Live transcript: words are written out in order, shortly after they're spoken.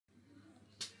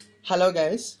Hello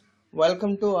guys,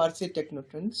 welcome to RC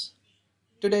Technotrends.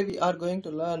 Today we are going to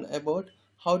learn about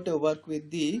how to work with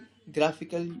the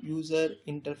graphical user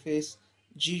interface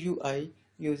GUI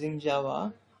using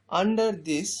Java. Under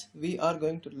this we are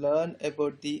going to learn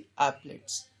about the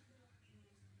applets.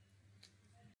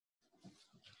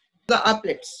 The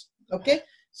applets. Okay,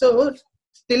 so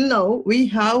till now we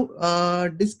have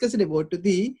discussed about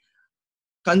the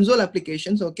console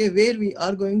applications, okay, where we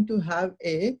are going to have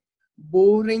a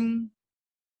boring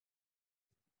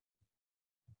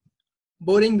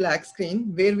black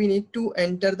screen where we need to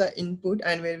enter the input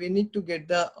and where we need to get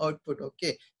the output.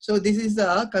 Okay, so this is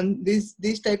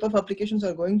these type of applications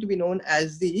are going to be known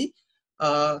as the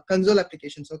console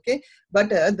applications. Okay, but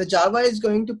the Java is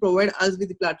going to provide us with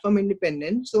the platform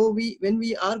independent. So when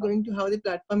we are going to have the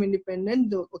platform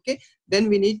independent, okay, then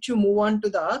we need to move on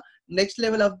to the next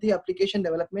level of the application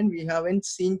development we haven't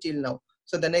seen till now.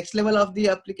 So the next level of the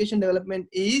application development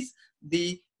is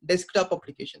the desktop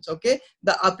applications. Okay,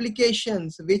 the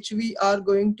applications which we are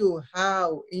going to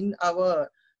have in our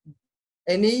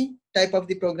any type of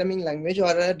the programming language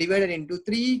are divided into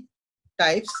three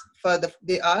types. For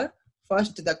they are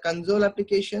first the console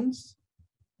applications.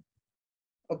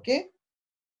 Okay,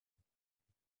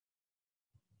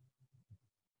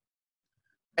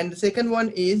 and the second one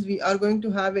is we are going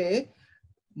to have a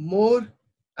more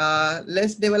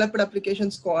less developed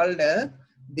applications called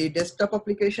the desktop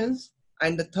applications,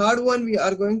 and the third one we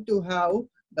are going to have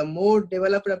the more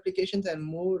developed applications and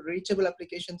more reachable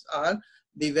applications are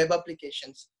the web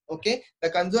applications. Okay, the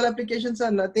console applications are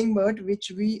nothing but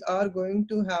which we are going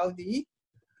to have the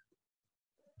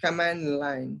command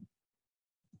line.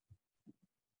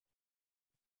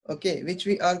 Okay, which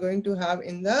we are going to have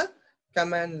in the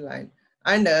command line,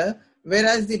 and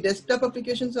whereas the desktop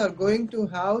applications are going to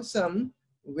have some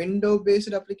window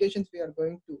based applications we are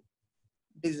going to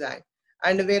design,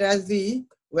 and whereas the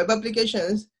web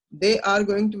applications they are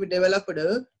going to be developed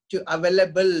to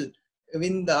available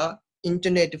in the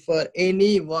internet for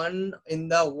anyone in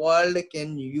the world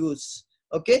can use.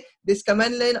 Okay, this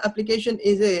command line application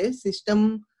is a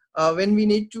system. When we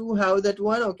need to have that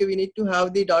one, okay, we need to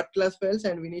have the dot class files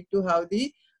and we need to have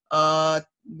the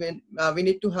we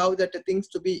need to have that things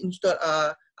to be installed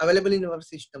available in our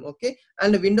system. Okay,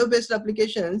 and window based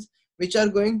applications which are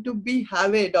going to be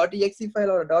have a .exe file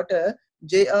or a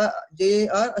 .jar,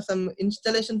 some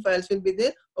installation files will be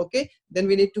there. Okay, then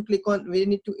we need to click on, we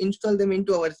need to install them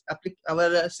into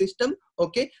our system.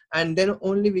 Okay, and then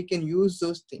only we can use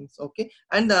those things. Okay,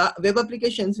 and the web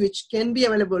applications which can be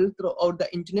available throughout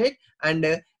the internet,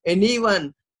 and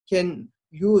anyone can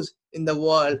use in the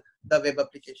world the web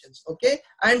applications. Okay,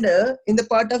 and in the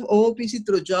part of OOPC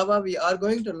through Java we are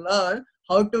going to learn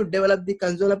how to develop the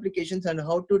console applications and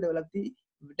how to develop the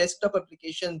desktop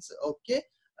applications. Okay,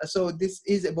 so this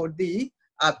is about the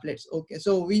applets. Okay,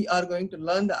 so we are going to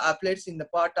learn the applets in the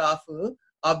part of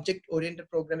object oriented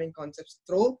programming concepts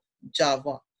through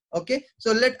Java. Okay,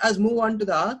 so let us move on to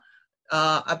the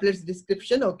applets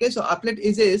description. Okay, so applet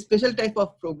is a special type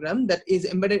of program that is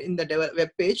embedded in the web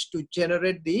page to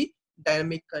generate the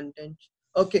dynamic content.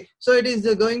 Okay, so it is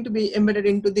going to be embedded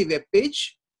into the web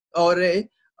page or a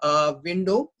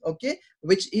window, okay,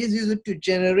 which is used to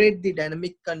generate the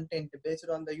dynamic content based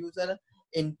on the user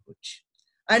input,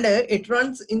 and it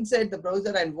runs inside the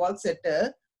browser and works at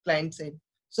a client side.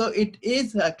 So it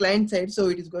is a client side, so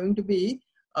it is going to be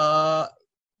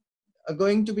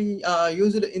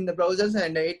used in the browsers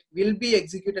and it will be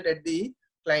executed at the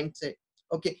client side.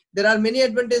 Okay, there are many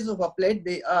advantages of applet.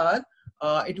 They are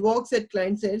it works at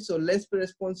client side, so less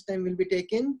response time will be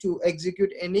taken to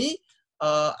execute any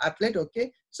applet.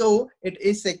 Okay, so it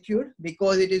is secure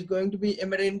because it is going to be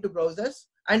embedded into browsers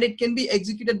and it can be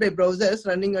executed by browsers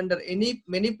running under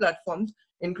many platforms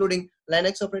including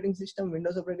Linux operating system,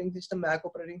 Windows operating system, Mac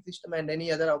operating system, and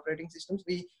any other operating systems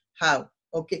we have.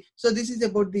 Okay, so this is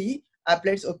about the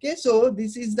applets. Okay, so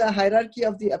this is the hierarchy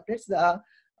of the applets. The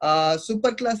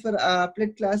superclass for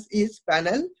applet class is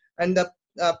panel, and the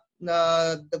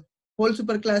whole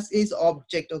superclass is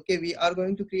object. Okay, we are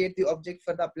going to create the object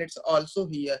for the applets also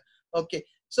here. Okay,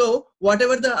 so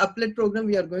whatever the applet program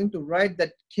we are going to write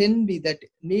that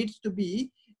needs to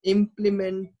be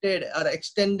implemented or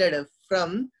extended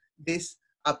from this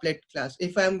applet class.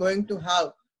 If I am going to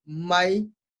have my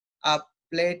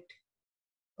applet,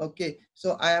 okay,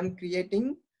 so I am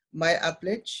creating my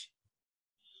applet.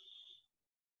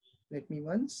 Let me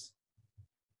once.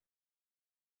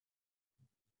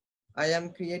 I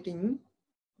am creating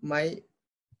my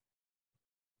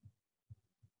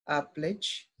applet.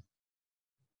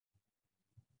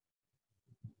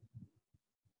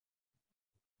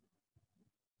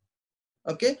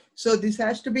 Okay, so this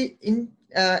has to be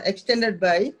extended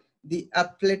by the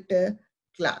applet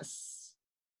class.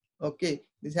 Okay,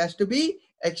 this has to be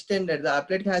extended. The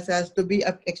applet has to be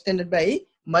extended by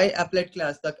my applet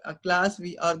class, the class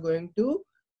we are going to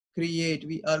create.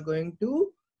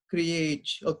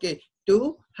 Okay,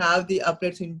 to have the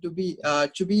applets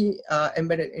to be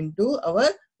embedded into our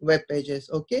web pages.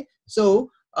 Okay,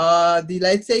 so the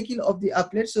life cycle of the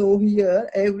applet. So here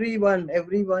everyone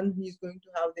is going to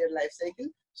have their life cycle.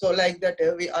 So like that,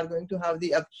 we are going to have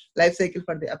the life cycle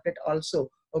for the applet also.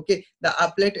 Okay, the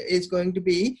applet is going to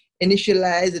be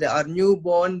initialized or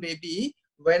newborn baby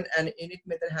when an init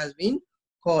method has been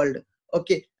called.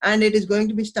 Okay, and it is going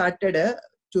to be started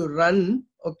to run.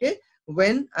 Okay,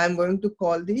 when I'm going to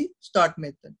call the start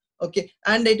method. Okay,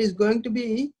 and it is going to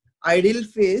be idle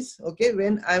phase. Okay,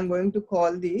 when I'm going to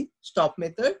call the stop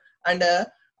method. And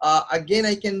again,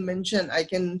 I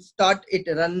can start it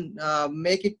run,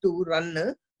 make it to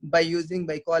run by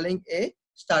calling a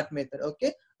start method.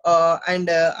 Okay, and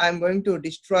I'm going to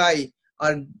destroy,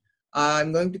 or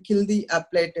I'm going to kill the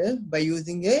applet by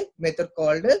using a method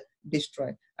called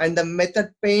destroy. And the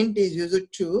method paint is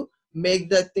used to make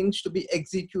the things to be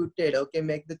executed. Okay,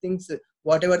 make the things,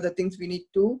 whatever the things we need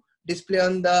to display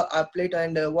on the applet,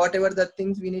 and whatever the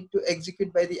things we need to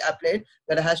execute by the applet,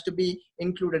 that has to be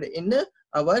included in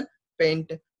our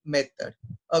paint method.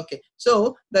 Okay,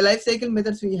 so the lifecycle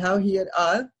methods we have here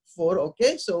are 4.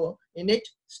 Okay, so init,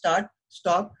 start,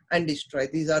 stop, and destroy.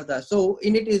 These are the, so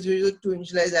init is used to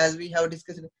initialize, as we have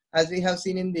discussed, as we have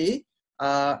seen in the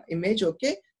image.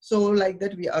 Okay, so like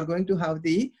that, we are going to have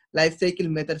the lifecycle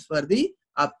methods for the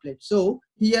applet. So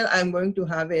here I'm going to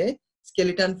have a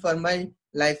skeleton for my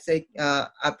lifecycle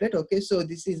applet. Okay, so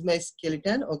this is my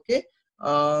skeleton. Okay,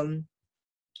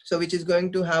 so which is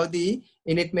going to have the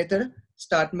init method,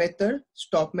 start method,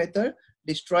 stop method,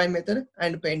 destroy method,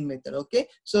 and paint method. Okay,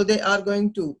 so they are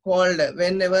going to called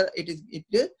whenever it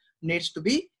needs to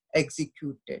be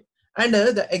executed. And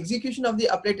the execution of the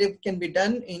applet can be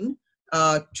done in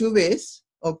 2 ways.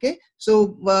 Okay,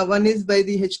 so one is by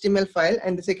the HTML file,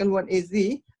 and the second one is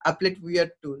the applet viewer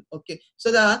tool. Okay,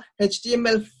 so the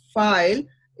HTML file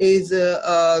is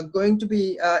going to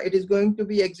be it is going to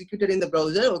be executed in the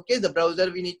browser. Okay, the browser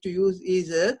we need to use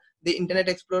is the Internet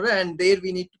Explorer, and there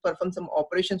we need to perform some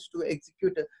operations to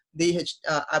execute the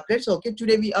applets. Okay,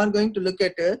 today we are going to look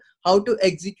at how to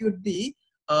execute the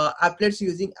applets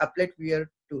using applet viewer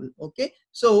tool. Okay,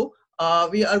 so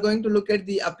we are going to look at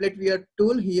the applet viewer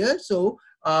tool here. So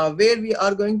where we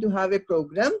are going to have a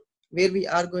program,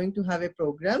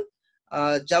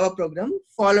 Java program,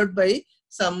 followed by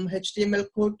some HTML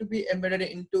code to be embedded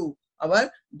into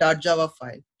our .java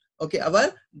file. Okay,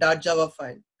 our .java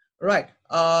file. Right.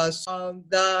 So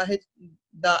the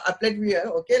applet viewer.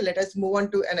 Okay, let us move on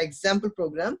to an example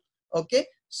program. Okay,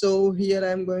 so here I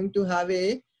am going to have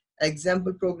a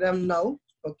example program now.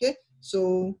 Okay,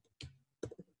 so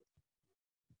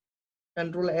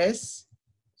Control S.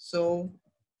 So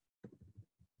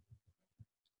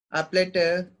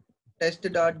applet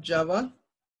test.java.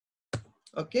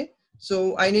 Okay,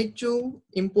 so I need to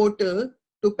import 2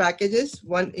 packages.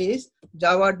 One is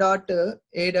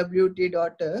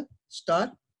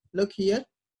java.awt.star. Look here.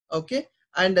 Okay,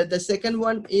 and the second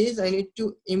one is I need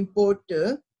to import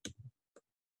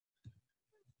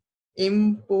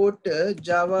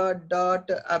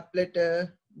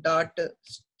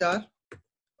java.applet.star.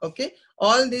 Okay,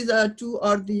 all these are 2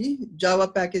 are the Java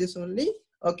packages only.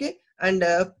 Okay, and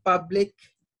public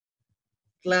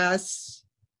class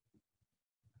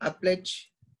applet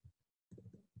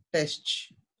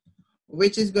test,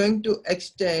 which is going to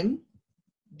extend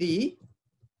the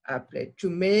applet to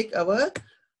make our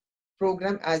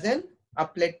program as an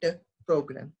applet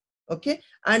program. Okay,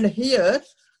 and here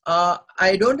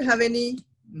I don't have any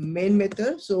main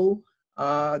method, so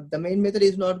the main method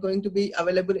is not going to be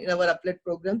available in our applet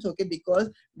programs. Okay, because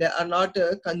they are not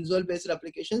console based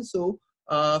applications. So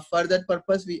for that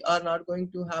purpose, we are not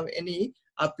going to have any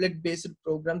applet based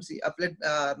programs, the applet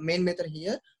main method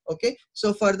here. Okay,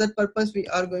 so for that purpose, we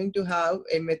are going to have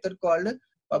a method called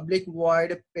public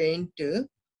void paint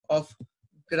of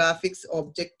graphics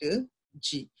object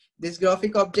G. This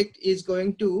graphic object is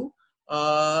going to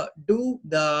do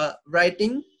the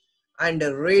writing and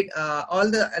read all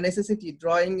the necessity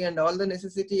drawing and all the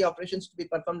necessity operations to be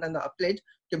performed on the applet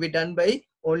to be done by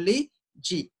only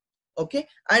G. Okay,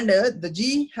 and the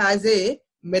G has a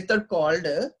method called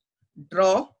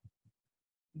draw.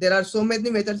 There are so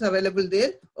many methods available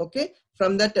there. Okay,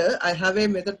 from that I have a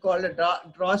method called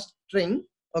draw string.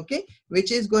 Okay,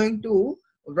 which is going to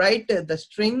write the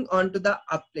string onto the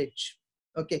applet.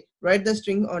 Okay, write the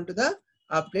string onto the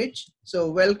applet. So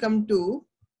welcome to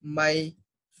my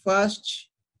first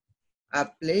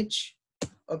applet.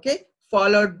 Okay,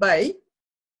 followed by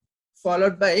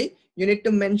you need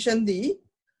to mention the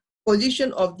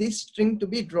position of this string to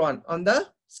be drawn on the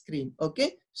screen.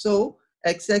 Okay, so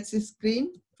x-axis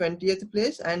screen 20th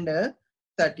place and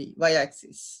 30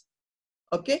 y-axis.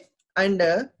 Okay, and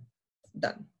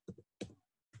done.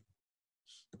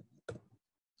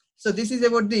 So this is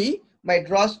about the my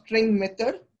drawstring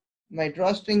method,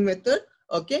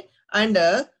 okay, and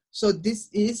so this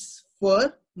is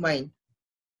for mine.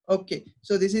 Okay,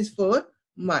 so this is for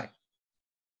mine,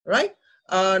 right?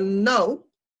 Now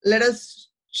let us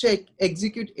check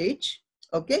execute it.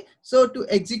 Okay, so to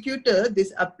execute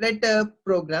this applet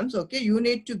programs, okay, you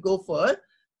need to go for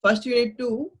first you need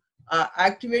to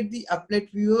activate the applet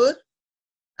viewer,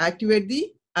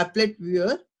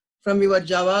 from your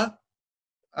Java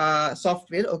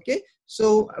software. Okay,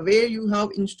 so where you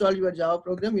have installed your Java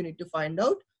program, you need to find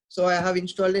out. So I have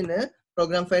installed in a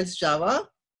program files Java.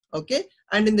 Okay,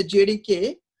 and in the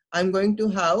JDK I'm going to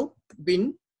have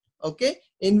bin. Okay,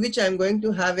 in which I'm going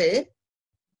to have a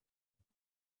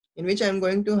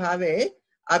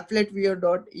applet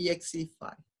viewer.exe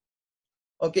file.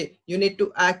 Okay, you need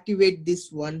to activate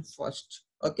this one first.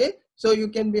 Okay, so you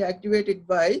can be activated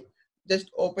by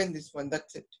just open this one,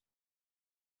 that's it,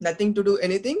 nothing to do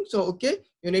anything. So okay,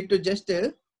 you need to just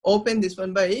open this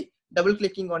one by double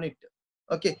clicking on it.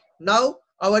 Okay, now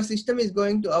our system is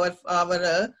going to our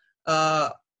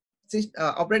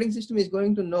operating system is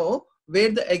going to know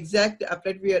where the exact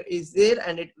applet viewer is there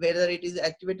and whether it is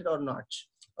activated or not.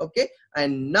 Okay,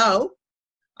 and now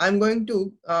I'm going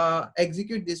to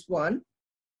execute this one.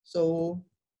 So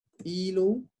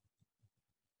elo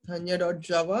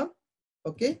thanya.java,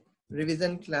 okay,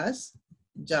 revision class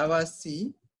Java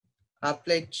C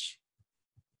applet.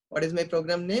 What is my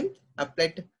program name?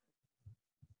 Applet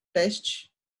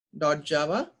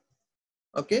test.java.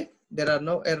 Okay, there are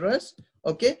no errors.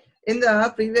 Okay, in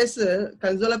the previous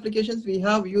console applications we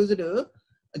have used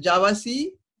Java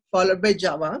C followed by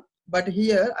Java, but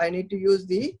here I need to use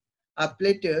the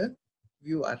applet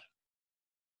viewer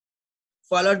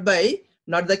followed by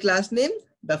not the class name,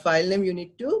 the file name you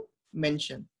need to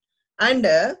mention. And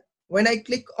when I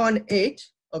click on it,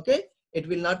 okay, it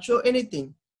will not show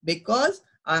anything because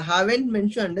I haven't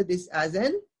mentioned this as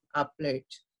an applet.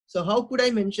 So how could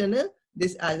I mention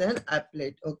this as an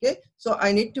applet? Okay, so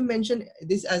I need to mention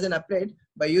this as an applet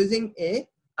by using a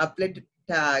applet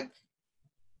tag.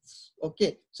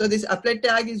 Okay, so this applet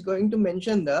tag is going to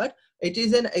mention that it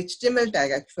is an HTML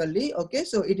tag actually. Okay,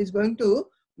 so it is going to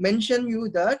mention you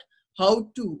that how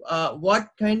to what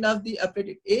kind of the applet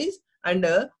it is and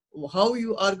how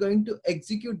you are going to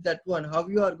execute that one,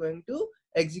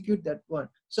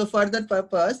 So for that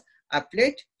purpose,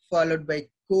 applet followed by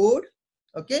code.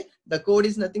 Okay, the code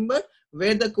is nothing but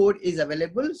where the code is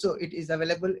available. So it is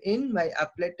available in my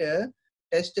applet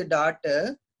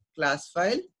test.class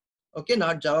file. Okay,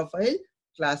 not Java file,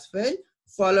 class file,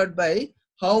 followed by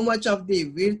how much of the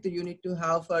width you need to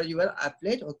have for your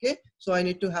applet. Okay, so I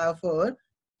need to have for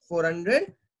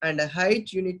 400 and a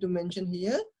height you need to mention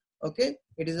here. Okay,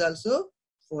 it is also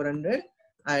 400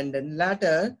 and then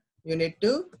later you need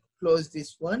to close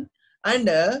this one and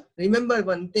remember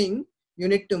one thing, you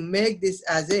need to make this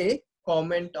as a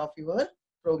comment of your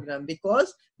program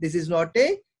because this is not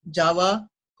a Java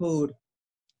code.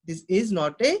 This is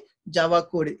not a Java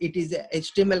code, it is a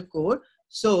HTML code.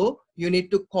 So you need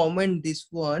to comment this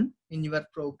one in your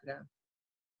program.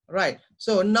 Right,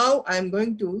 so now I'm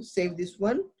going to save this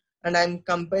one and I'm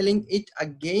compiling it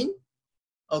again.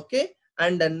 Okay,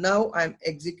 and now I'm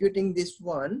executing this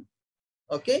one.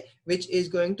 Okay, which is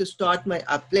going to start my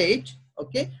applet.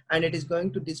 Okay, and it is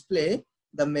going to display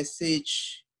the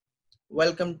message,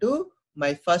 welcome to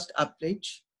my first applet.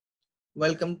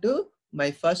 Welcome to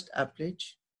my first applet.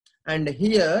 And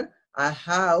here I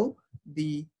have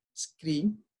the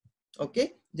screen,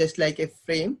 okay, just like a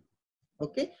frame.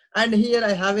 Okay, and here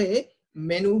I have a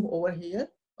menu over here.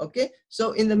 Okay,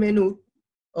 so in the menu,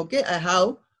 okay, I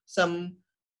have some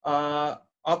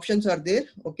options are there.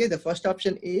 Okay, the first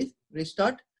option is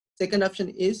restart, second option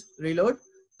is reload,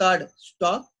 third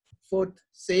stop, fourth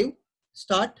save,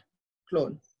 start,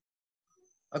 clone.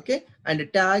 Okay, and a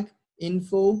tag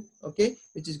info, okay,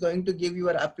 which is going to give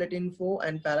your applet info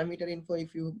and parameter info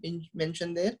if you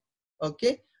mention there.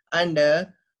 Okay, and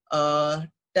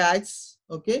tags,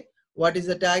 okay, what is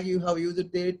the tag you have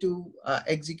used there to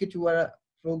execute your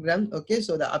program. Okay,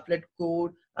 so the applet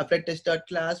code, applet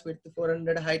test.class with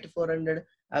 400, height 400,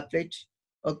 applet.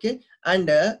 Okay, and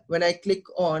when I click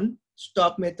on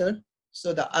stop method,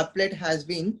 so the applet has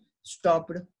been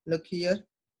stopped. Look here,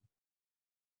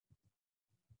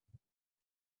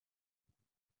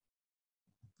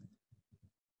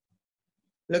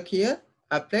 Look here,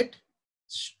 applet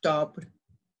stopped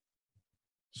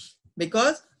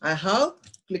because I have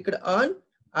clicked on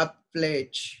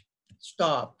applet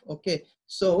stop. Okay,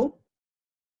 so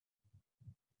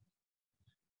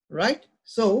right,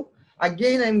 so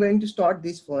again I'm going to start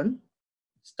this one,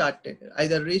 started,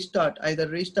 either restart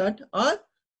or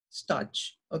start.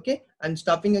 Okay, I'm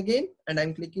stopping again and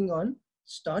I'm clicking on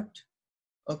start.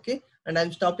 Okay, and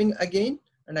I'm stopping again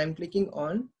and I'm clicking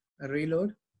on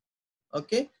reload.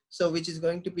 Okay, so which is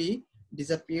going to be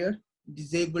disappear,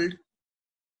 disabled.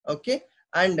 Okay,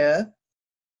 and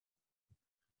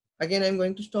again I'm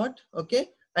going to start. Okay,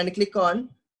 and click on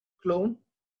clone.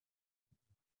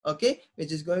 Okay,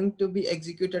 which is going to be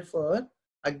executed for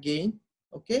again.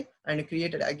 Okay, and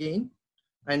created again.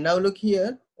 And now look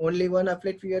here, only one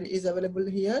applet viewer is available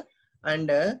here, and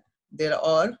there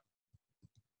are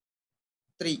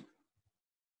 3.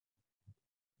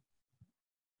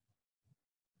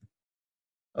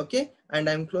 Okay, and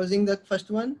I'm closing the first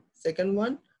one, second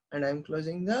one, and I'm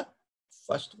closing the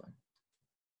first one.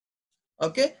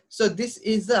 Okay, so this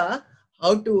is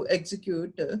how to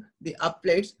execute the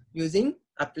applets using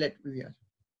applet viewer,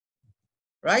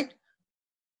 right?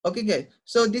 Okay guys,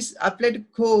 so this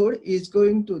applet code is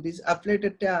going to, this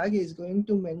applet tag is going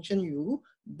to mention you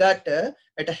that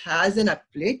it has an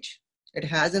applet,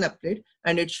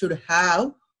 and it should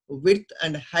have width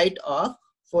and height of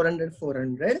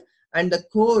 400 and the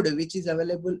code which is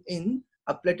available in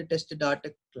applet test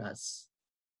data class.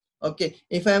 Okay,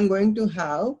 if I am going to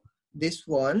have this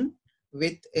one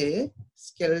with a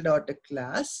scale data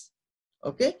class,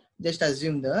 okay, just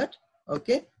assume that.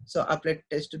 Okay, so applet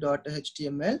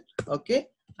test.html. Okay,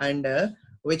 and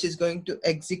which is going to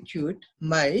execute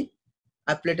my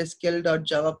applet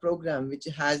scale.java program, which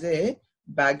has a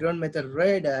background method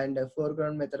red and a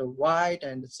foreground method white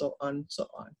and so on, so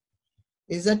on.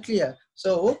 Is that clear?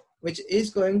 So which is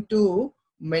going to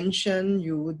mention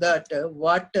you that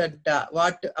what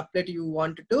applet you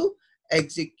want to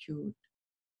execute.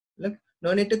 Look,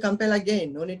 no need to compile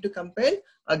again,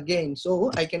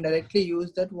 so I can directly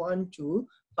use that one to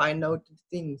find out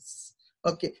things.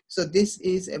 Okay, so this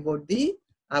is about the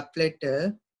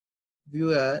applet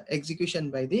viewer execution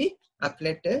by the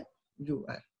applet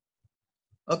viewer.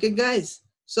 Okay guys,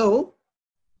 so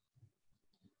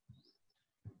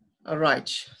all right,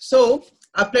 so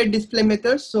applet display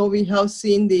methods. So we have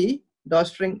seen the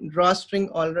drawstring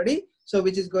already, so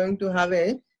which is going to have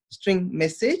a string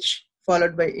message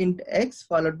followed by int x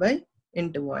followed by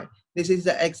int y. This is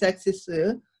the x-axis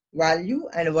value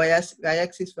and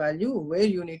y-axis value where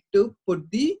you need to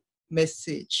put the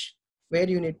message.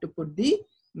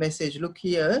 Look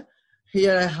here,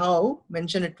 I have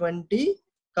mentioned 20,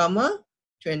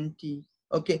 20.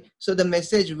 Okay, so the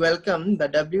message welcome, the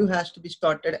W has to be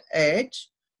started at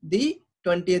the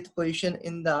 20th position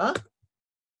in the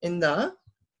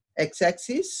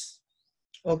x-axis.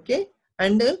 Okay,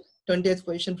 and 20th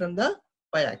position from the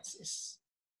y-axis.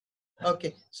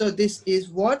 Okay, so this is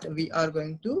what we are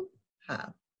going to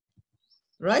have,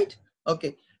 right?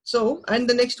 Okay, so and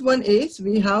the next one is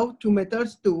we have 2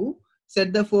 methods to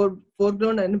set the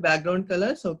foreground and background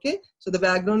colors. Okay, so the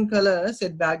background color,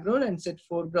 set background and set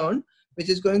foreground, which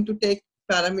is going to take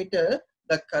parameter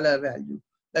the color value,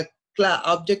 the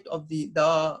object of the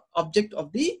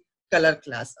color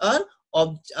class,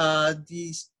 or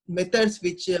these methods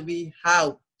which we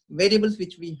have, variables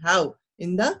which we have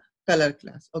in the color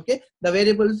class. Okay, the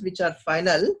variables which are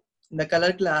final in the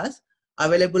color class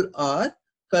available are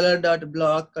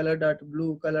color.block,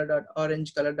 color.blue,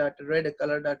 color.orange, color.red,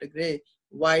 color.gray,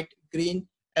 white, green,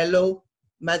 yellow,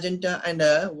 magenta, and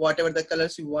whatever the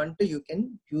colors you want to, you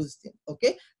can use them.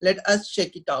 Okay, let us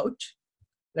check it out.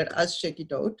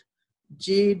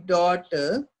 G dot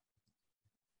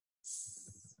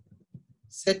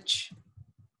set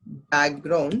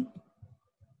background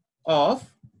of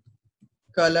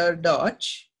color dot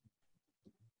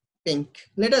pink.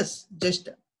 Let us just,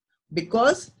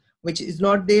 because which is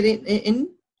not there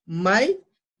in my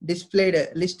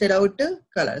displayed listed out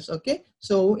colors. Okay,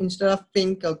 so instead of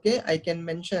pink, okay, I can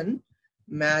mention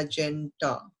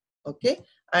magenta. Okay,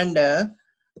 and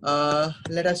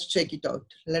let us check it out.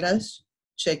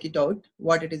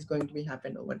 What it is going to be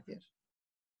happen over there.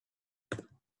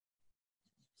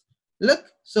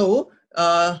 Look, so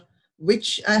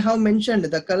which I have mentioned,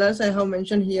 the colors I have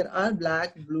mentioned here are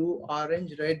black, blue,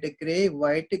 orange, red, gray,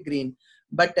 white, green,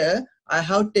 but I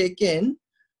have taken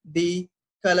the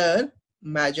color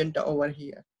magenta over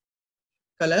here,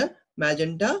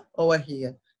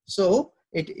 so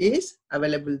it is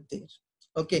available there.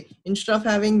 Okay, instead of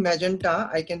having magenta,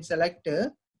 I can select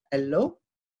yellow.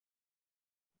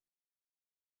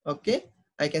 Okay,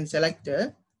 I can select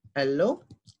yellow.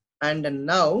 And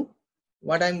now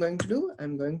what I'm going to do,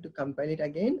 I'm going to compile it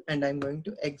again and I'm going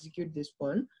to execute this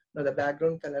one. Now the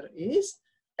background color is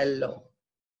yellow.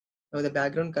 Now the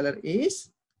background color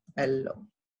is yellow.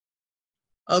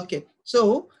 Okay,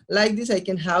 so like this I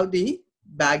can have the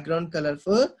background color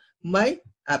for my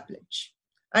applet,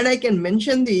 and I can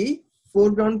mention the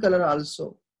foreground color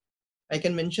also. I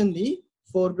can mention the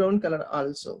foreground color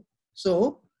also.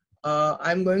 So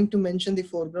I'm going to mention the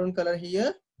foreground color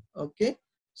here. Okay,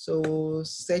 so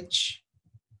set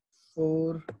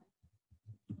foreground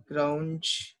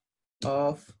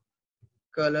of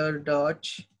color dot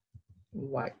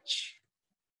white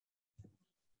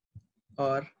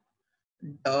or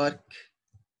dark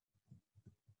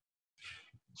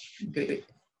gray.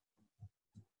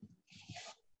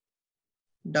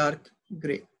 Dark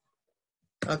gray.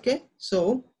 Okay,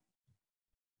 so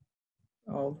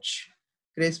ouch,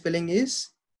 gray spelling is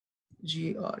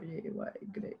G-R-A-Y,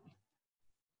 gray.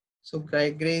 So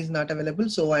gray is not available,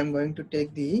 so I'm going to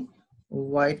take the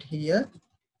white here.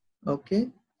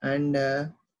 Okay, and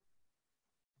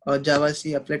Java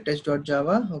C applet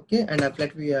test.java. Okay, and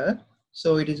applet here.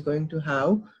 So it is going to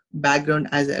have background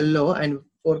as yellow and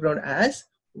foreground as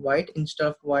white. Instead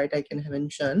of white, I can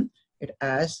mention it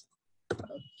as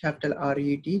capital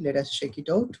RED. Let us check it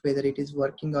out whether it is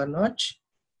working or not.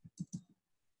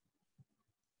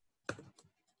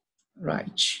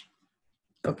 Right.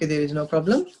 Okay, there is no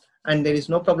problem, and there is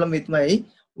no problem with my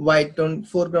white tone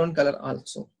foreground color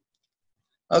also.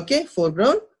 Okay,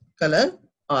 foreground color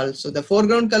also. The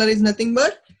foreground color is nothing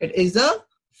but it is the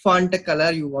font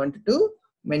color you want to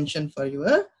mention for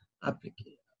your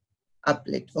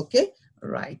applet. Okay,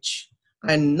 right.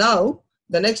 And now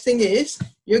the next thing is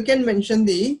you can mention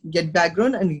the get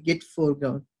background and get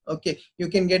foreground. Okay, you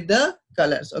can get the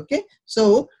colors. Okay,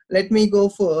 so let me go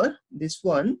for this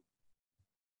one.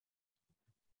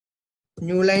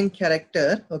 New line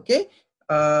character. Okay,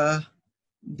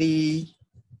 the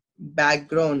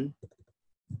background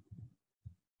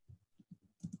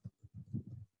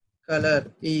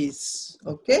color is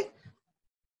okay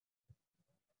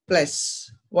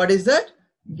plus what is that,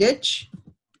 get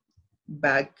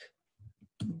background.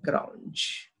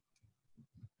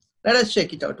 Let us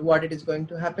check it out what it is going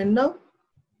to happen now.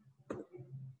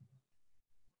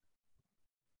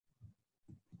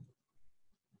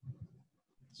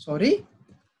 Sorry.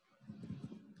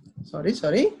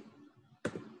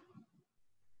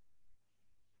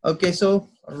 Okay, so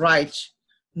right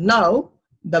now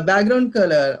the background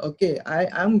color, okay, I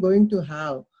am going to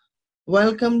have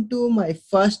welcome to my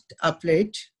first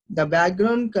applet. The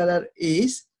background color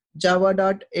is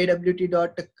java.awt.color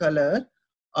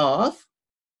of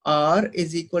R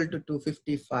is equal to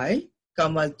 255,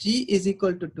 comma G is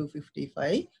equal to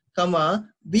 255, comma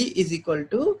B is equal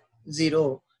to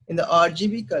 0 in the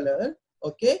RGB color.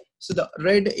 Okay, so the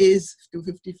red is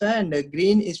 255 and the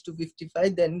green is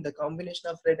 255. Then the combination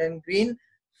of red and green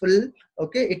full,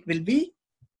 okay, it will be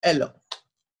yellow.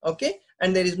 Okay,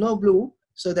 and there is no blue,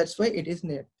 so that's why it is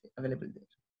not available there.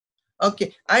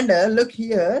 Okay, and look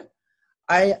here,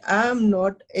 I am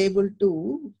not able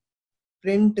to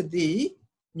print the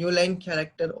new line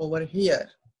character over here.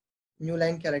 New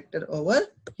line character over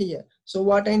here. So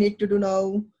what I need to do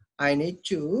now? I need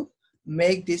to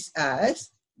make this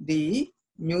as the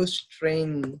new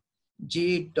string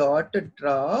g dot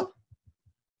draw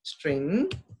string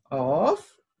of,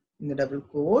 in the double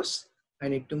quotes I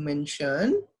need to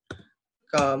mention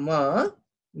comma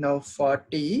now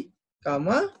 40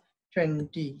 comma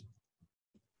 20.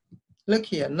 Look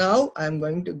here, now I'm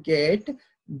going to get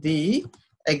the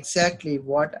exactly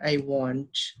what I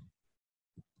want.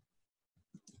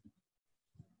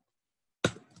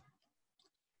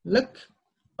 Look,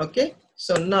 okay,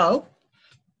 so now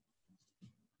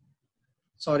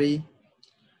sorry,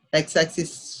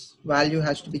 x-axis value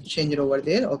has to be changed over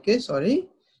there. Okay, sorry,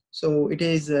 so it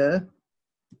is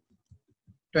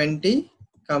 20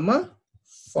 comma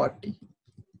 40.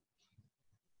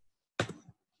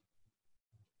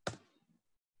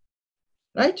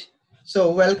 Right, so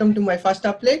welcome to my first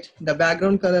applet. The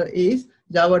background color is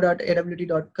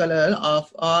java.awt.color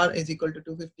of R is equal to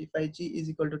 255, G is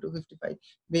equal to 255,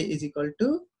 B is equal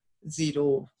to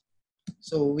 0.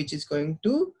 So which is going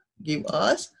to give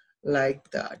us like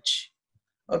that.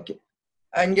 Okay,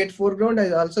 and get foreground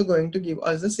is also going to give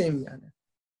us the same manner.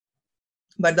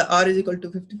 But the R is equal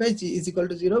to 55, G is equal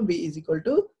to 0, B is equal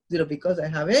to 0 because I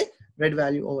have a red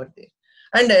value over there.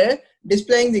 And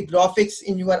displaying the graphics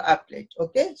in your applet.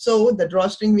 Okay, so the draw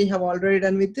string we have already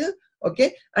done with.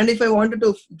 Okay, and if I wanted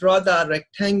to draw the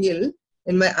rectangle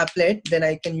in my applet, then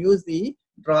I can use the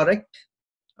draw rect.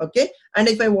 Okay, and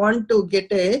if I want to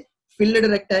get a filled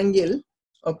rectangle,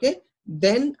 okay,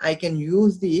 then I can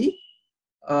use the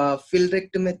fill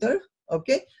rect method,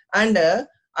 okay, and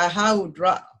I have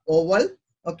draw oval,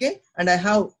 okay, and I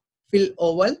have fill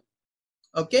oval,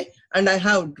 okay, and I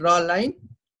have draw line,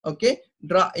 okay,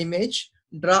 draw image,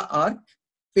 draw arc,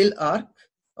 fill arc,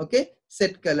 okay,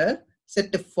 set color,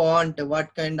 set font,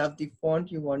 what kind of the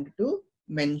font you want to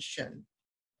mention.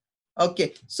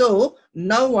 Okay, so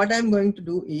now what I'm going to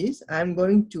do is I'm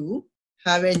going to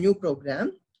have a new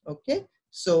program, okay,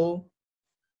 so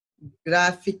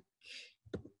graphic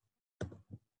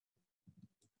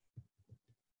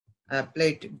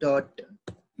applet.java,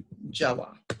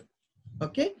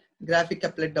 okay, graphic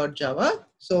applet.java,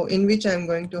 so in which I'm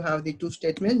going to have the two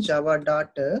statements,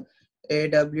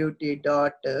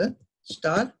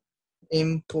 java.awt.star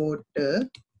import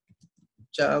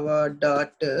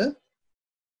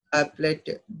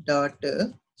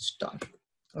java.applet.star,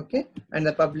 okay, and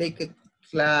the public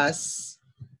class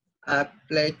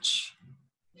applet,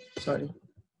 sorry,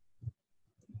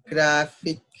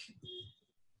 graphic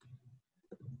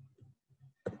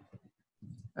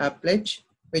applet,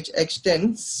 which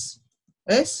extends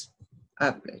as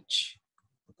applet.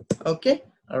 Okay,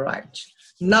 all right,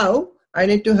 now I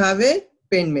need to have a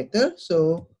paint method,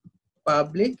 so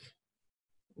public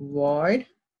void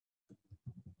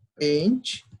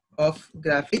paint of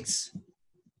graphics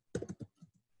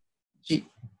G,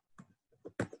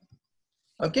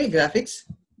 okay, graphics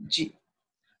G.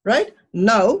 Right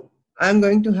now I'm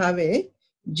going to have a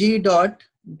G dot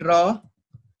draw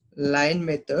line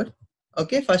method,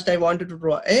 okay, first I wanted to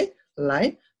draw a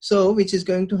line, so which is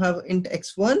going to have int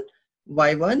x1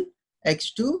 y1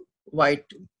 x2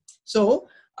 y2, so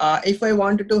if I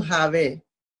wanted to have a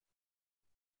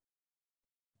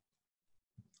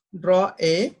draw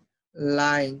a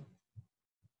line,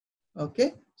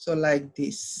 okay, so like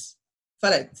this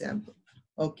for example,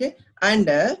 okay, and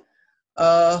the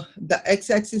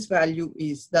x-axis value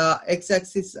is the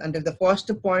x-axis, and the first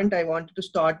point I wanted to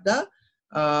start the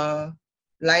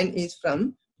line is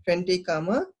from 20,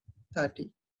 30.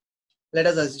 Let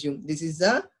us assume this is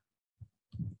the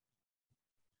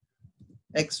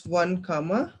x1,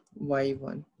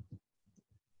 y1,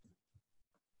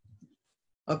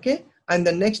 okay, and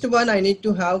the next one I need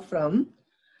to have from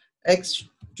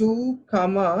x2,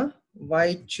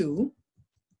 y2,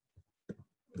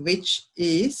 which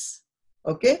is,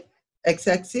 okay,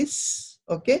 x-axis,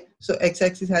 okay, so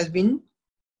x-axis has been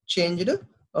changed,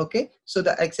 okay, so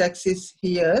the x-axis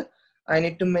here I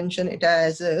need to mention it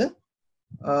as a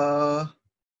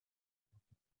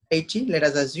 80, let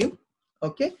us assume,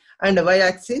 okay, and the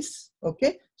y-axis,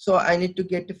 okay, so I need to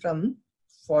get from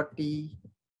 40,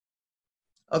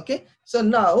 okay, so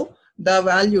now the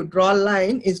value draw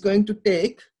line is going to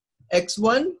take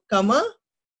x1,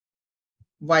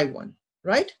 y1,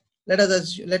 right, let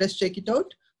us check it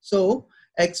out, so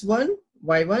x1,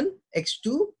 y1,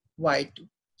 x2, y2,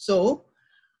 so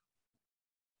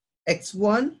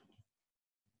x1,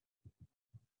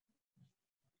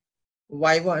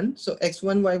 y1, so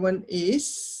x1, y1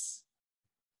 is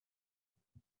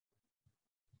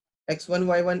x1,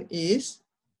 y1 is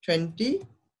 20,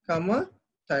 30,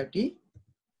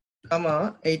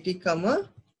 80,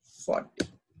 40,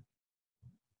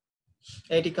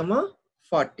 80,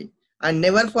 40, and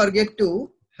never forget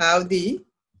to have the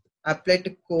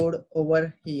applet code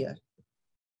over here,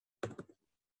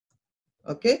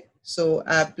 okay, so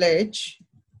applet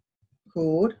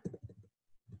code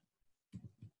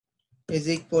is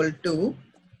equal to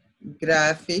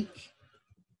graphic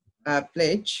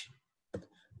applet.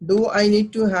 Do I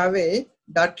need to have a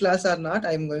dot class or not?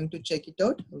 I'm going to check it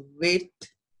out. Width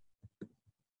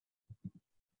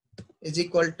is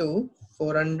equal to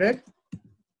 400,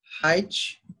 height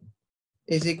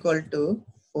is equal to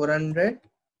 400,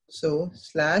 so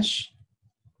slash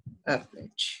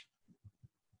applet,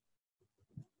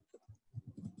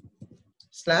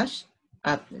 slash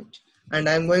applet, and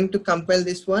I'm going to compile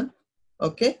this one,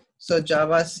 okay, so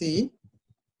Java C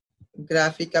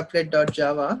graphic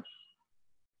applet.java,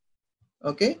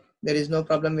 okay, there is no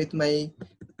problem with my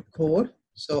code,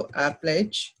 so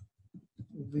applet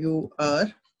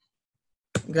viewer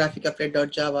graphic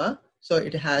applet.java, so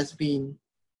it has been,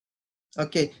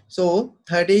 okay, so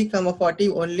 30, 40,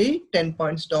 only 10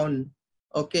 points down,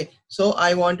 okay, so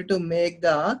I wanted to make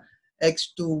the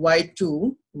x2,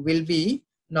 y2 will be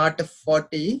not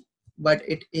 40, but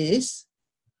it is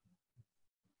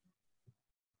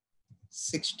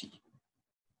 60,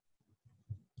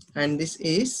 and this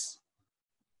is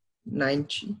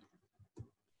 90.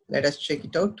 Let us check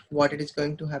it out what it is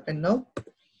going to happen now,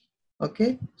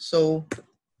 okay, so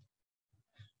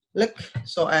look,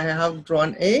 so I have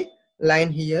drawn a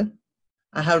line here,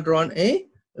 I have drawn a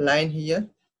line here,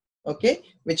 okay,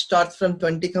 which starts from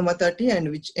 20, 30 and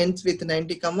which ends with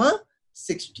 90,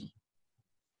 60.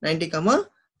 90,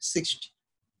 60.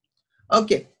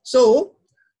 Okay, so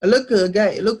look,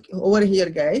 look over here,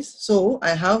 guys. So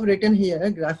I have written here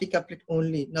graphic applet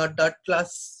only, not dot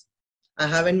class. I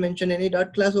haven't mentioned any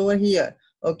dot class over here.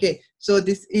 Okay, so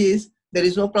this is, there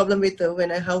is no problem with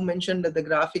when I have mentioned that the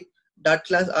graphic dot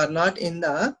class are not in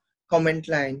the comment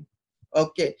line.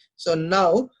 Okay, so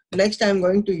now next I'm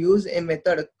going to use a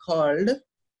method called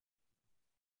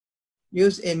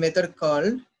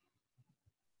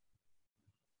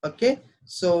okay,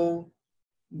 so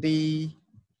the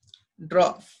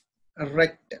draw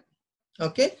rect.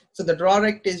 Okay, so the draw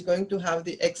rect is going to have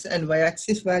the x and y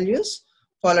axis values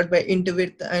followed by int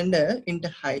width and int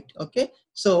height. Okay,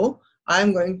 so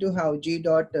I'm going to have g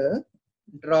dot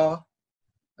draw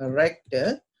rect.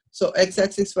 So x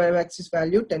axis, y axis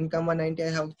value 10, 90 I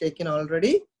have taken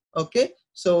already. Okay,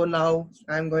 so now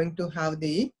I'm going to have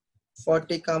the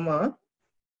 40,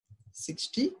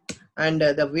 60 and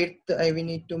the width I will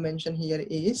need to mention here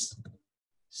is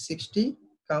 60,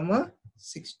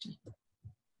 60.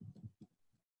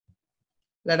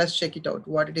 Let us check it out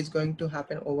what it is going to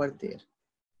happen over there,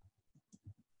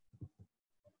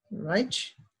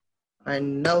 right?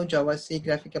 And now Java C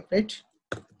graphic applet,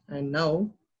 and now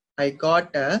I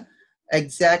got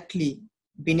exactly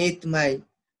beneath my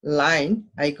line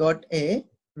I got a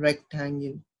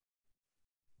rectangle,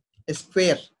 a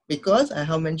square, because I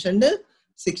have mentioned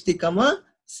 60,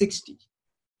 60.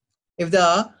 If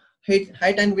the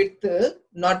height and width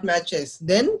not matches,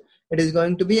 then it is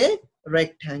going to be a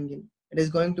rectangle. It is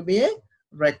going to be a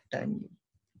rectangle.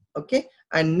 Okay,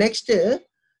 and next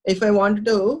if I want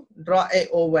to draw a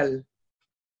oval,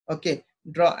 okay,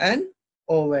 draw an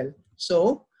oval.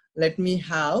 So let me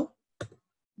have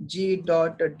g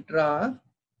dot draw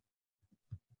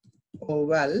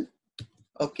oval.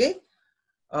 Okay,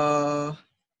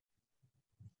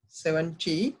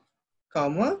 70,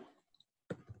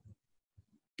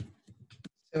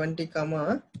 70,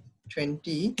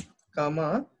 20,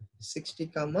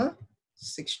 60,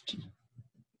 60.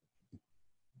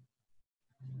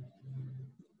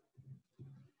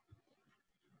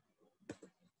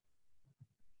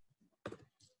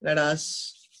 Let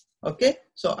us, okay,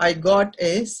 so I got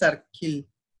a circle.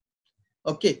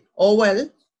 Okay, oval,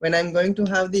 when I'm going to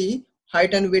have the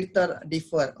height and width are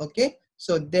differ. Okay,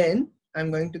 so then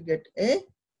I'm going to get a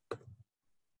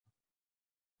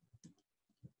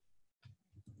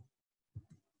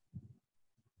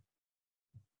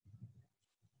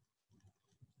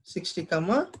 (60,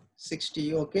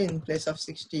 60). Okay, in place of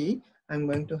 60 I'm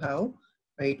going to have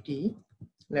 80.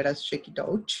 Let us check it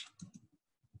out.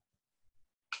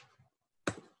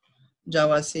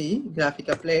 Java C graphic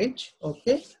applet.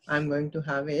 Okay, I'm going to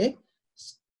have a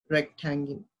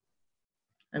rectangle.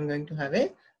 I'm going to have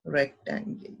a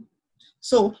rectangle.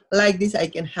 So like this I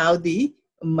can have the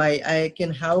my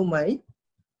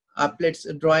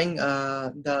applets drawing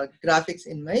the graphics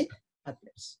in my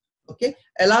applets. Okay,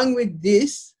 along with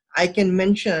this I can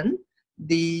mention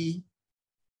the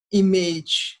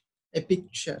image, a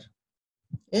picture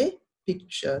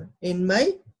in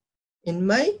my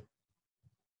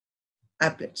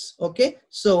applets. Okay,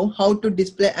 so how to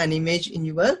display an image in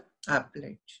your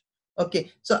applet?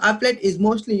 Okay, so applet is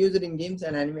mostly used in games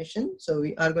and animation, so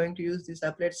we are going to use these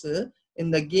applets in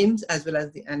the games as well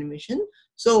as the animation.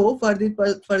 So for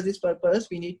this purpose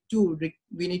we need to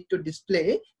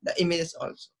display the images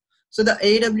also. So the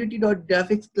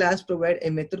awt.graphics class provide a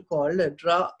method called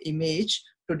draw image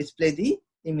to display the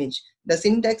image. The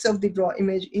syntax of the draw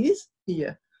image is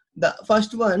here. The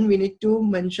first one, we need to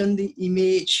mention the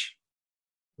image.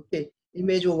 Okay,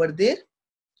 image over there.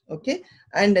 Okay,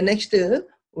 and the next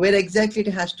where exactly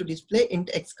it has to display int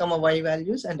x, y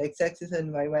values and x-axis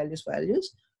and y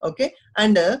values. Okay,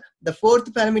 and the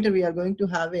fourth parameter we are going to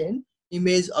have an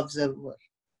image observer.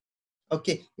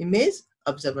 Okay, image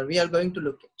observer we are going to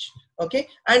look at. Okay,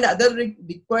 and other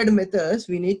required methods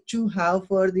we need to have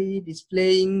for the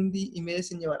displaying the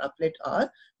image in your applet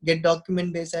are get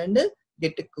document base and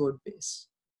get code base.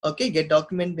 Okay, get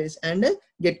document base and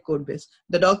get code base.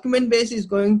 The document base is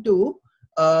going to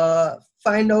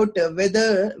find out where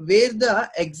the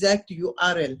exact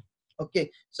URL.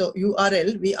 Okay, so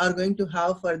URL we are going to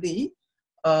have for the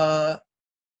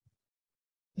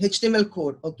HTML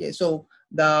code. Okay, so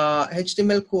the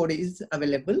HTML code is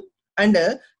available, and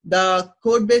the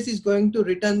code base is going to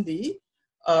return the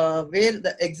where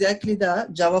the exactly the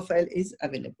Java file is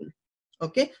available.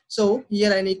 Okay, so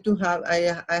here I need to have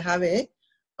I have a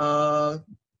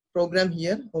program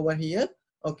here over here.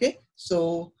 Okay,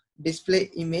 so display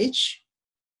image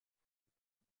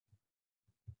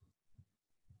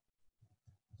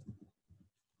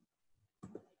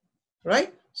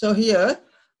right? So here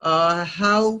I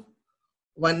have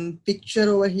one picture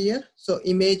over here. So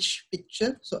image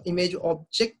picture, so image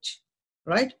object,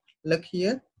 right? Look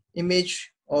here,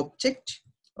 image object.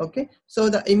 Okay, so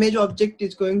the image object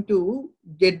is going to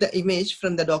get the image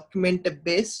from the document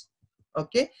base.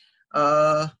 Okay,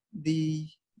 the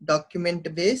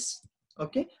document base.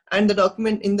 Okay, and the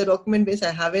document, in the document base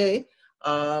I have a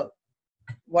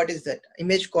what is that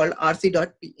image called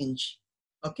rc.png.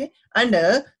 Okay, and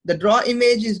the draw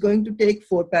image is going to take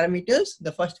 4 parameters.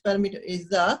 The first parameter is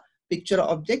the picture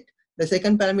object. The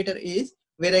second parameter is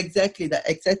where exactly the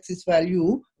x-axis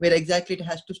value, where exactly it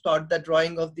has to start the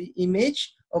drawing of the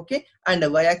image. Okay, and a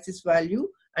y-axis value,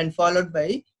 and followed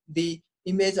by the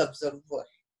image observer.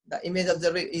 The image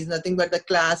observer is nothing but the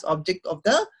class object of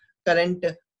the current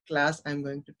class I'm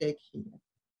going to take here.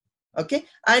 Okay,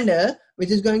 and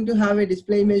which is going to have a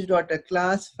display image dot a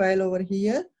class file over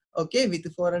here. Okay,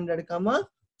 with 400 comma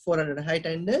 400 height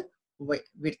and width.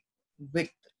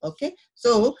 Okay,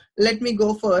 so let me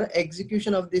go for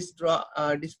execution of this draw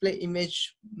display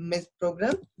image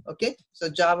program. Okay, so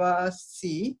Java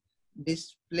C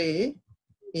display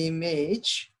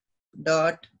image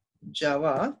dot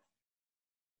Java.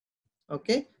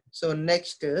 Okay, so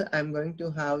next I'm going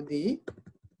to have the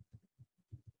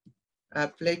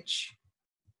applet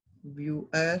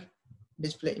viewer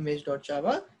display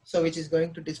image.java, so which is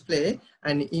going to display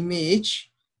an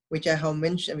image which I have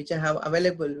mentioned, which I have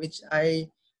available, which I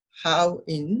have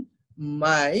in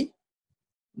my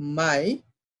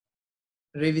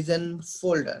revision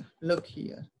folder. Look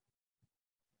here,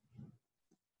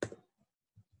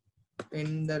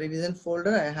 in the revision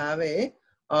folder I have a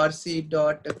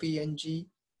rc.png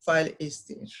file is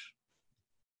there.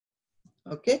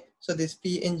 Okay, so this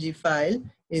png file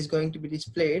is going to be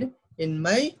displayed in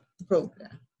my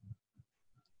program,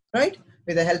 right,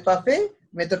 with the help of a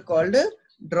method called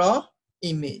draw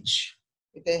image.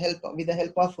 With the help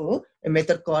of a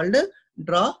method called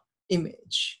draw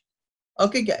image.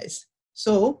 Okay, guys.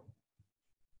 So,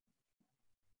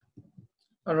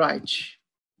 all right.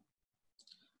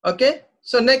 Okay.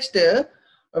 So next,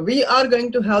 we are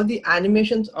going to have the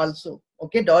animations also.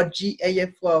 Okay,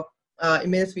 .gif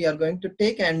images we are going to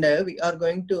take, and we are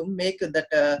going to make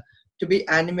that to be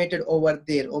animated over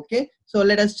there. Okay, so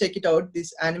let us check it out.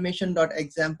 This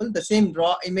animation.example, the same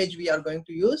draw image we are going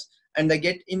to use, and the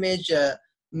get image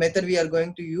method we are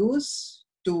going to use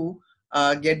to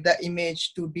get the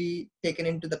image to be taken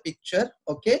into the picture.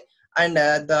 Okay, and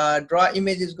the draw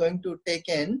image is going to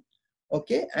taken.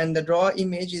 Okay, and the draw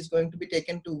image is going to be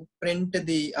taken to print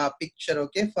the picture.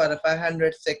 Okay, for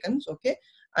 500 seconds. Okay,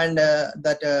 and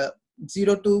that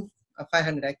 0 to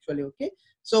 500 actually. Okay,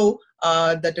 so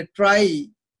that try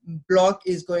block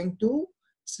is going to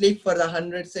sleep for the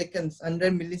 100 seconds,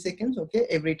 100 milliseconds. Okay,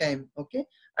 every time. Okay,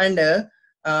 and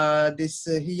this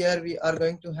here we are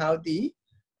going to have the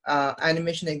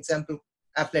animation example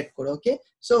applet code. Okay,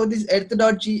 so this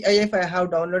earth.gif I have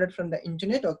downloaded from the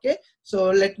internet. Okay, so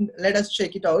let us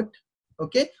check it out.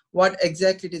 Okay, what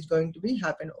exactly it is going to be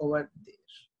happen over there.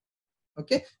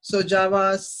 Okay, so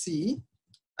Java C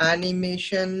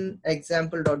animation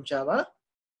example.java.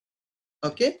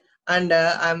 Okay, and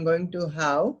I'm going to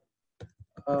have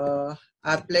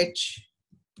applet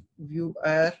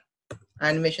viewer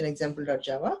animation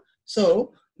example.java.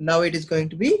 So now it is going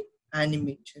to be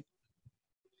animated,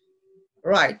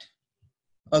 right?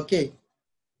 Okay,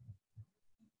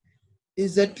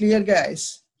 is that clear,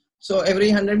 guys? So every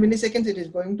 100 milliseconds it is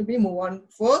going to be move on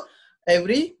for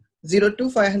every 0 to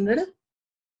 500.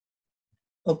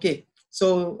 Okay,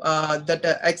 so that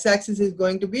x-axis is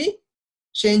going to be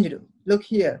changed. Look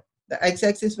here, the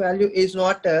x-axis value is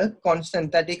not a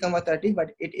constant 30,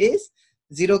 but it is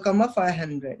 0,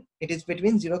 500. It is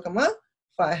between 0,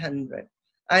 500,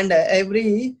 and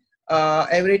every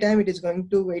time it is going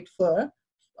to wait for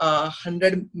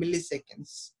 100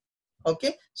 milliseconds.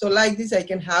 Okay, so like this I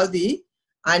can have the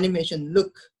animation.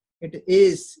 Look, it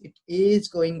is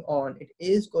going on. It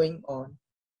is going on.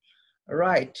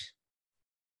 Right.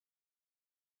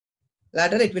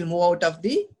 Later it will move out of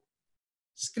the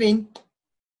screen.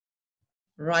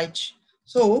 Right.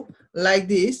 So like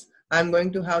this, I'm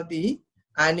going to have the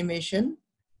animation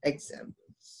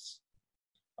examples.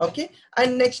 Okay,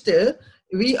 and next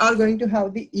we are going to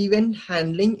have the event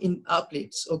handling in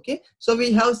applets. Okay, so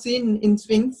we have seen in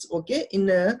Sphinx. Okay, in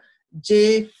a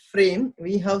J frame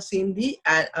we have seen the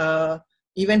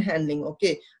event handling.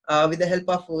 Okay, with the help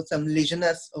of some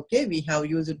listeners. Okay, we have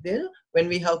used it there. When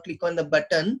we have click on the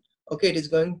button, okay, it is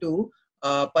going to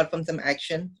perform some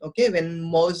action. Okay, when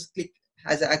mouse click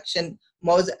has action,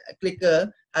 mouse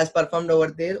clicker has performed over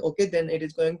there, okay, then it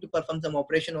is going to perform some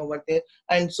operation over there,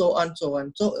 and so on, so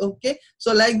on. So okay,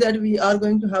 so like that we are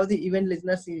going to have the event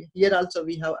listeners here also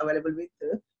we have available with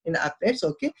in Applets.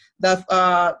 Okay,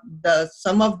 the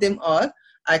some of them are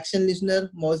action listener,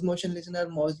 mouse motion listener,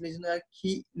 mouse listener,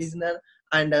 key listener,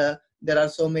 and there are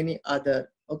so many other.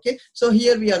 Okay, so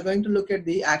here we are going to look at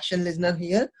the action listener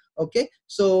here. Okay,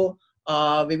 so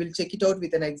we will check it out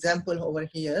with an example over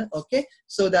here. Okay,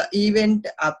 so the event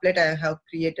applet I have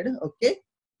created. Okay,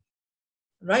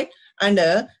 right, and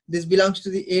this belongs to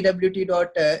the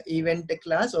awt.event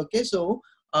class. Okay, so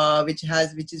which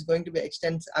is going to be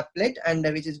extends applet, and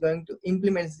which is going to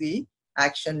implement the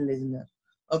action listener.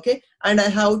 Okay, and I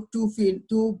have two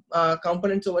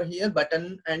components over here,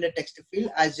 button and a text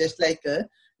field, as just like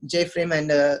JFrame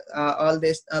and all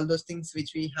those things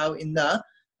which we have in the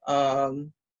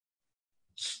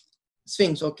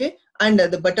swings. Okay, and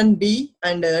the button B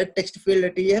and text field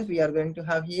TF we are going to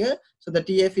have here. So the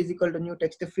TF is equal to new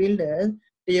text field,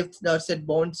 TF dot set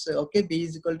bounds. Okay, B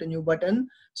is equal to new button.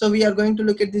 So we are going to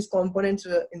look at these components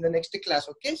in the next class.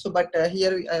 Okay, so but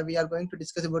here we are going to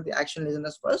discuss about the action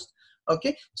listeners first.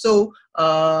 Okay, so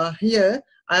here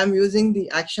I am using the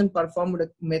action performed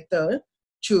method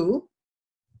to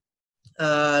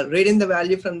read in the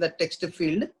value from the text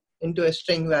field into a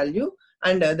string value,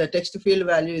 and the text field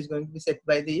value is going to be set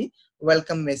by the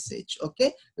welcome message.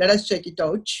 Okay, let us check it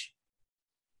out.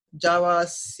 Java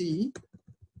C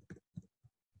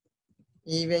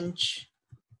event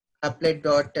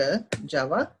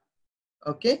applet.java.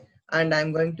 Okay, and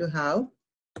I'm going to have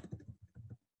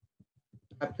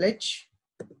applet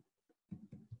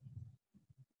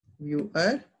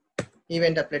viewer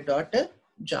event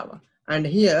applet.java, and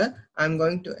here I'm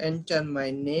going to enter my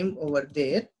name over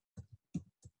there,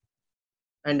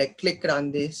 and I click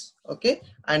on this. Okay,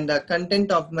 and the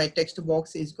content of my text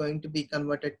box is going to be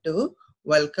converted to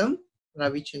welcome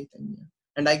Ravi Chaitanya,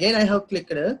 and again I have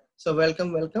clicked so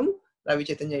welcome Ravi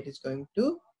Chaitanya, it is going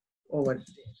to over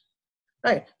there,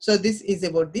 right? So this is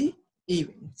about the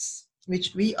events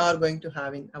which we are going to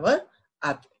have in our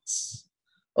applets.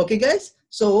 Okay guys,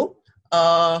 so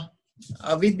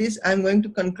with this I'm going to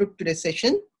conclude today's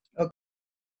session.